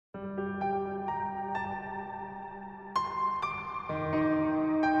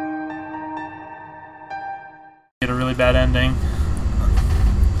get a really bad ending.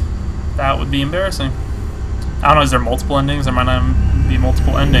 That would be embarrassing. I don't know, is there multiple endings? There might not be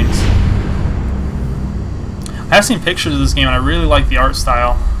multiple endings. I've seen pictures of this game and I really like the art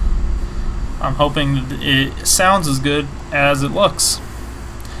style. I'm hoping that it sounds as good as it looks.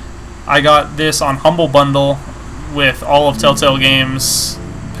 I got this on Humble Bundle with all of Telltale Games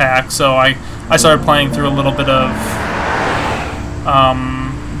pack, so I started playing through a little bit of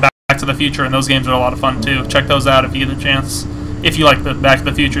Back to the Future, and those games are a lot of fun too. Check those out if you get the chance. If you like the Back to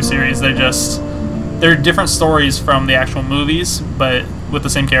the Future series, they're different stories from the actual movies, but with the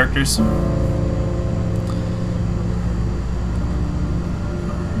same characters.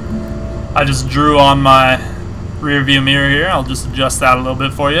 I just drew on my rear view mirror here. I'll just adjust that a little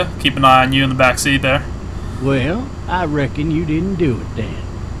bit for you. Keep an eye on you in the back seat there. Well, I reckon you didn't do it then.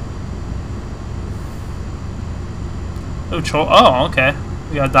 Oh, okay.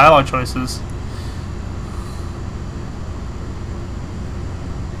 We got dialogue choices.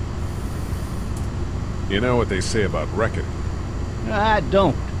 You know what they say about reckoning? I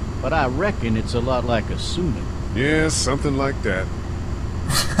don't, but I reckon it's a lot like assuming. Yeah, something like that.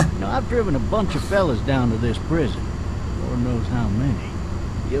 You know, I've driven a bunch of fellas down to this prison. Lord knows how many.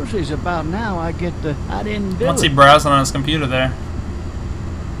 Usually it's about now I get the I didn't do it. What's he browsing on his computer there?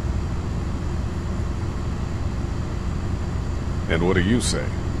 And what do you say?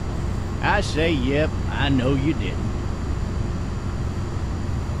 I say, yep, I know you didn't.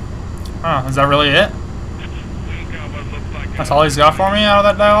 Oh, is that really it? That's all he's got for me out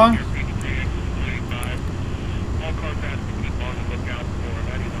of that dialogue?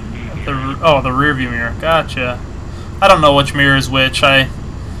 The rear view mirror. Gotcha. I don't know which mirror is which. I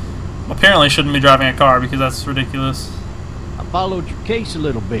apparently shouldn't be driving a car because that's ridiculous. I followed your case a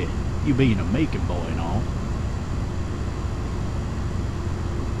little bit, you being a Macon boy and all.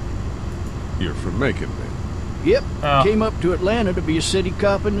 You're from Macon, then? Yep, Oh. came up to Atlanta to be a city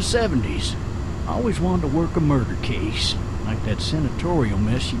cop in the 70s. Always wanted to work a murder case, like that senatorial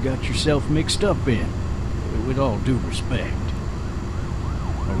mess you got yourself mixed up in. With all due respect.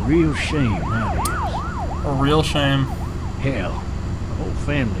 A real shame, that is. A real shame. Hell, the whole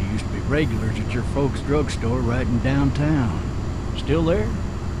family used to be regulars at your folks' drugstore right in downtown. Still there?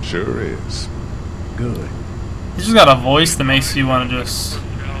 Sure is. Good. He's just got a voice that makes you want to just,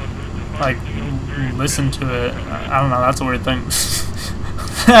 like, listen to it. I don't know, that's a weird thing.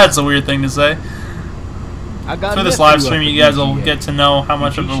 That's a weird thing to say. Through this live stream, you guys will get to know how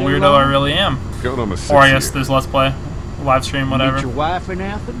much of a weirdo I really am. Going on a Or I guess this Let's Play, live stream, whatever. Meet your wife in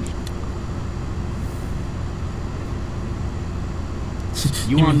Athens?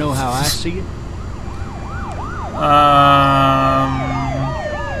 You want to know how I see it?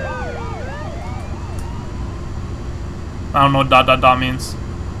 I don't know what ... means.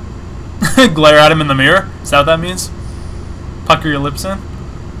 Glare at him in the mirror? Is that what that means? Pucker your lips in?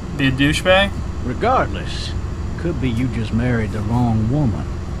 Be a douchebag? Regardless, could be you just married the wrong woman.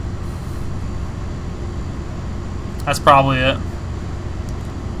 That's probably it.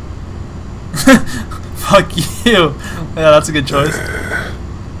 Fuck you. Yeah, that's a good choice. I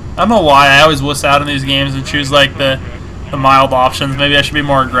don't know why I always wuss out in these games and choose like the mild options. Maybe I should be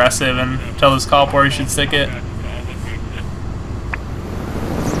more aggressive and tell this cop where he should stick it.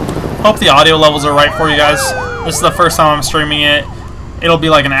 Hope the audio levels are right for you guys. This is the first time I'm streaming it. It'll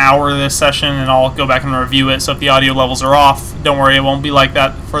be like an hour this session and I'll go back and review it, so if the audio levels are off, don't worry, it won't be like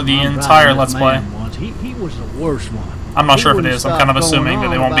that for the entire Let's Play. He was the worst one. I'm not sure if it is. I'm kind of assuming that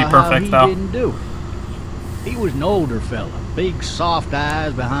they won't be perfect though. He was an older fella, big soft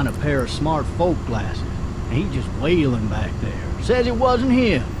eyes behind a pair of smart folk glasses. And he just wailing back there. Says it wasn't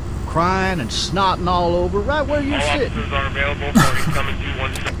him. Crying and snotting all over right where you're sitting.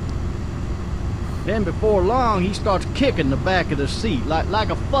 Then before long, he starts kicking the back of the seat like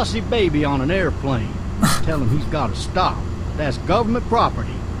a fussy baby on an airplane. Tell him he's got to stop. That's government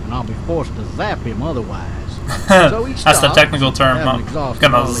property, and I'll be forced to zap him otherwise. So he stops. That's the technical term. I'm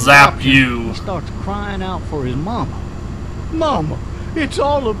gonna zap you. He starts crying out for his mama. Mama, it's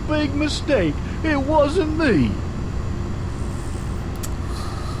all a big mistake. It wasn't me.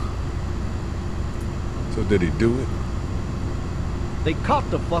 So did he do it? They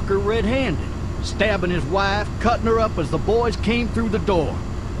caught the fucker red-handed, stabbing his wife, cutting her up as the boys came through the door.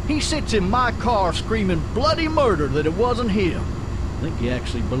 He sits in my car screaming bloody murder that it wasn't him. I think he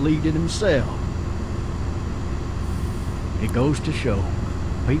actually believed it himself. It goes to show,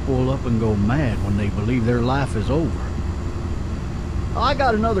 people will up and go mad when they believe their life is over. I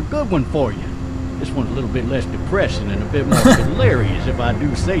got another good one for you. This one's a little bit less depressing and a bit more hilarious if I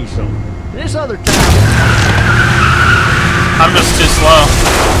do say so. This other time... I'm just too slow.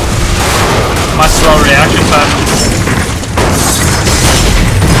 My slow reaction time.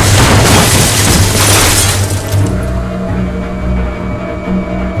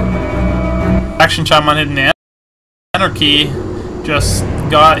 Action chime on hitting the enter key just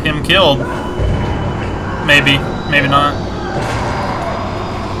got him killed. Maybe, maybe not.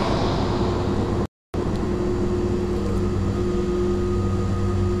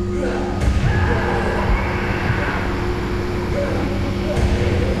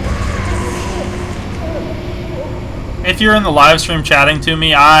 If you're in the live stream chatting to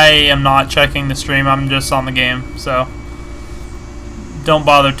me, I am not checking the stream, I'm just on the game, so don't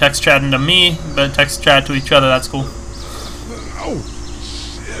bother text chatting to me, but text chat to each other, that's cool. Oh,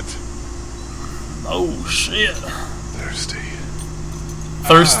 shit. Oh, shit. Thirsty.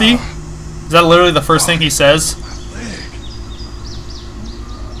 Thirsty? Is that literally the first thing he says? My leg.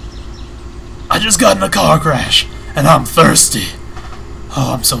 I just got in a car crash, and I'm thirsty.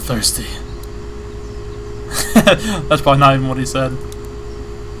 Oh, I'm so thirsty. That's probably not even what he said.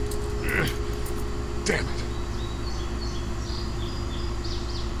 Damn it.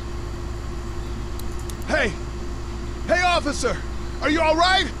 Hey! Hey, officer! Are you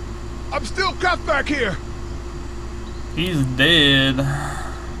alright? I'm still cuffed back here! He's dead.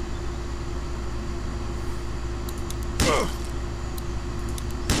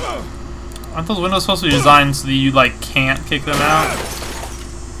 Aren't those windows supposed to be designed so that you, like, can't kick them out?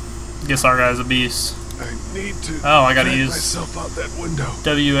 Guess our guy's a beast. I need to Oh, I gotta drag use myself out that window.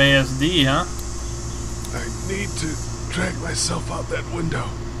 WASD, huh? I need to drag myself out that window.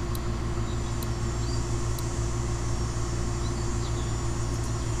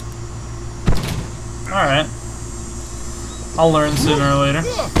 Alright. I'll learn sooner or later.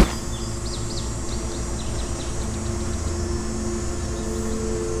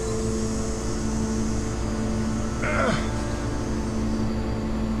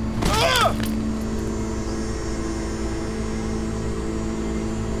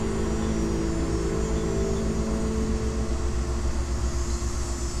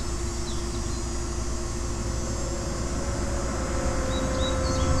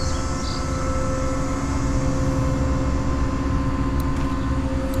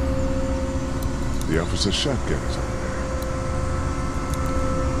 The officer's shotgun is on there.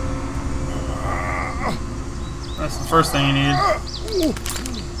 That's the first thing you need.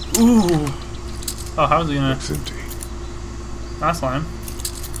 Ooh. Oh, how's he gonna... It's empty. That's lame.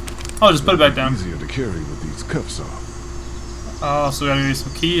 Oh, just put it back down. Easier to carry with these cuffs off. Oh, so we gotta give you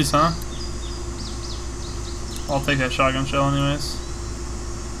some keys, huh? I'll take that shotgun shell anyways.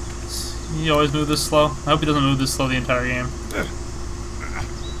 You always move this slow? I hope he doesn't move this slow the entire game.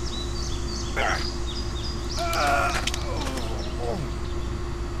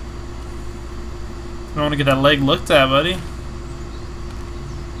 I don't want to get that leg looked at, buddy.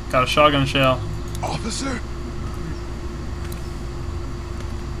 Got a shotgun shell. Officer?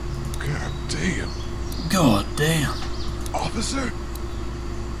 God damn. God damn. Officer?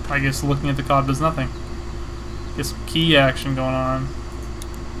 I guess looking at the cop does nothing. Get some key action going on.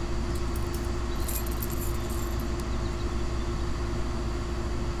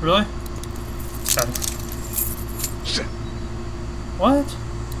 Really? Got it. Shit. What?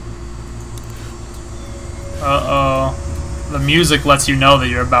 Uh-oh. The music lets you know that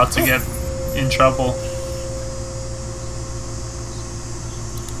you're about to get in trouble.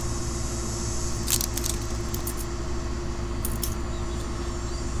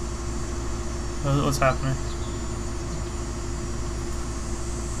 What's happening?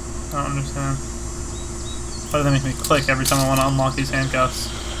 I don't understand. Why do they make me click every time I want to unlock these handcuffs?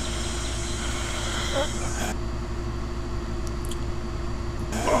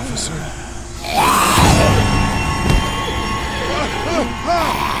 Officer?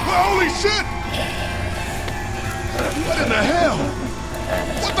 Holy shit! What in the hell?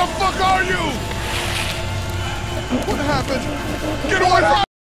 What the fuck are you? What happened? Get away from...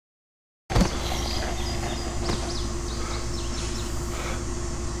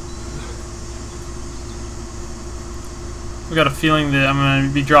 I got a feeling that I'm going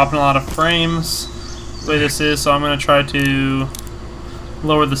to be dropping a lot of frames the way this is, so I'm going to try to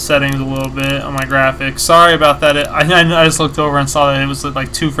lower the settings a little bit on my graphics. Sorry about that. I just looked over and saw that it was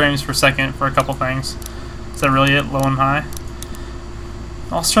like 2 frames per second for a couple things. Is that really it? Low and high?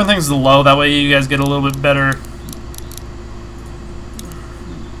 I'll turn things to low, that way you guys get a little bit better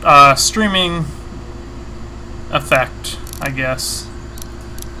streaming effect, I guess.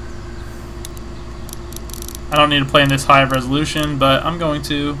 I don't need to play in this high of resolution, but I'm going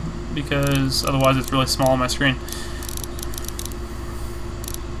to, because otherwise it's really small on my screen.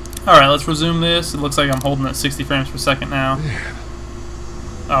 Alright, let's resume this. It looks like I'm holding at 60 frames per second now.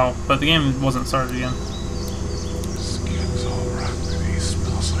 Oh, but the game wasn't started again. Skin's all rotten and he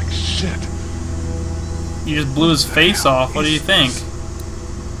smells like shit. You just blew his face off. What do you think?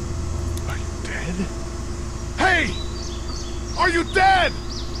 Are you dead? Hey! Are you dead?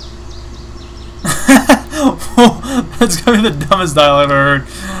 That's gonna be the dumbest dialogue I've ever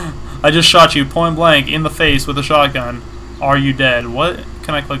heard. I just shot you point blank in the face with a shotgun. Are you dead? What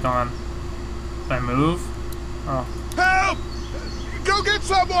can I click on? Can I move? Oh. Help! Go get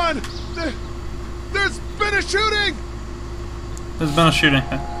someone! There's been a shooting! There's been a shooting.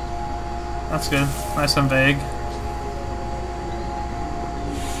 That's good. Nice and vague.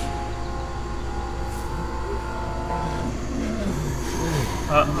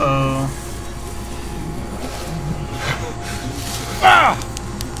 Uh-oh. Ah!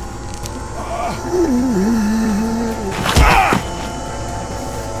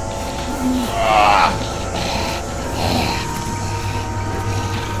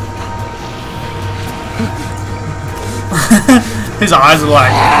 His eyes are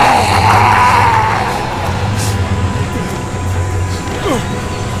like...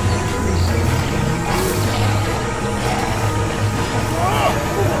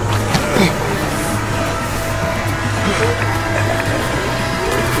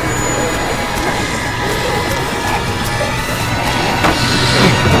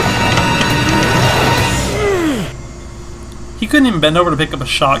 He couldn't even bend over to pick up a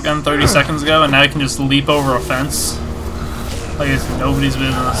shotgun 30 seconds ago, and now he can just leap over a fence. Like it's nobody's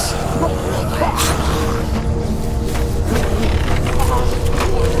business.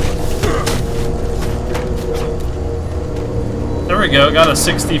 There we go, got a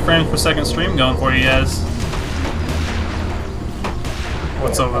 60 frames per second stream going for you guys.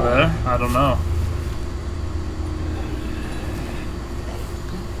 What's over there? I don't know.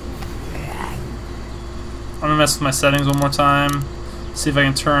 I'm gonna mess with my settings one more time. See if I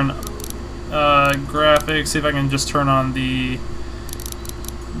can turn graphics. See if I can just turn on the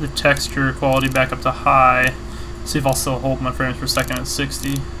texture quality back up to high. See if I'll still hold my frames per second at 60.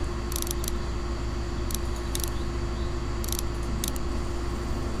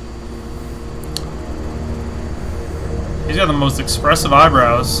 He's got the most expressive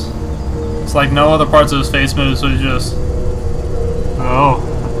eyebrows. It's like no other parts of his face move, so he's just... Oh.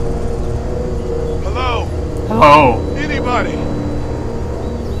 Hello? Hello. Anybody?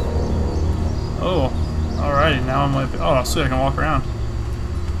 Oh. Alrighty, now I'm like... Oh, sweet, I can walk around.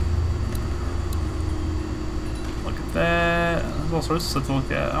 Look at that. There's all sorts of stuff to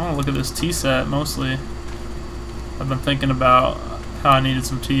look at. I want to look at this tea set, mostly. I've been thinking about how I needed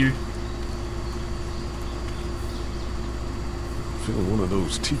some tea. Fill one of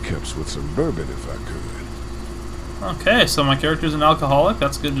those teacups with some bourbon if I could. Okay, so my character's an alcoholic.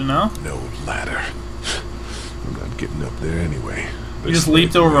 That's good to know. No ladder. I'm not getting up there anyway. You just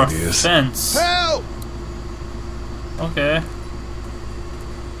leaped over a fence. Help! Okay.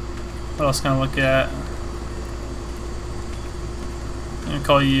 What else can I look at? I'm gonna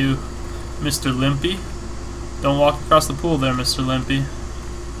call you Mr. Limpy. Don't walk across the pool there, Mr. Limpy.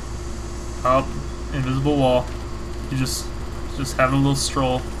 Oh, invisible wall. You just having a little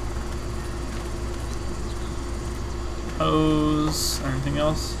stroll. Hose. Anything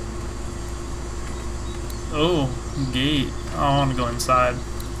else? Oh, gate. Oh, I want to go inside.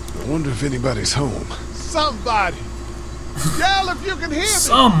 I wonder if anybody's home. Somebody! Yell if you can hear me!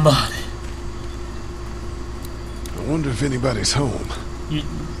 Somebody! I wonder if anybody's home.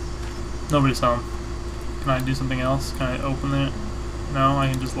 Nobody's home. Can I do something else? Can I open it? No,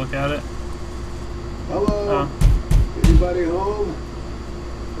 I can just look at it. Hello? Anybody home?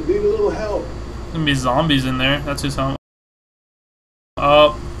 I need a little help. There's gonna be zombies in there. That's who's home.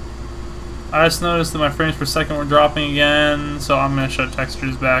 Oh. I just noticed that my frames per second were dropping again, so I'm gonna shut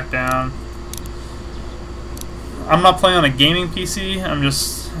textures back down. I'm not playing on a gaming PC.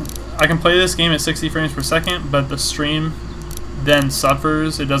 I can play this game at 60 frames per second, but the stream then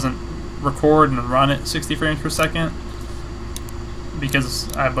suffers. It doesn't record and run at 60 frames per second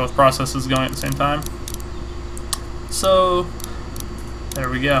because I have both processes going at the same time. So there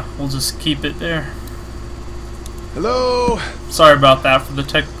we go. We'll just keep it there. Hello? Sorry about that for the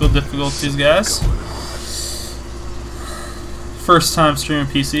technical difficulties, guys. First time streaming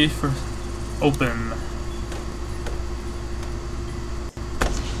PC for open.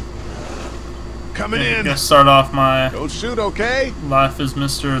 Coming in. Gonna start off my Don't shoot, okay? life as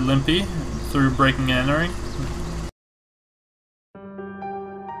Mr. Limpy through breaking and entering.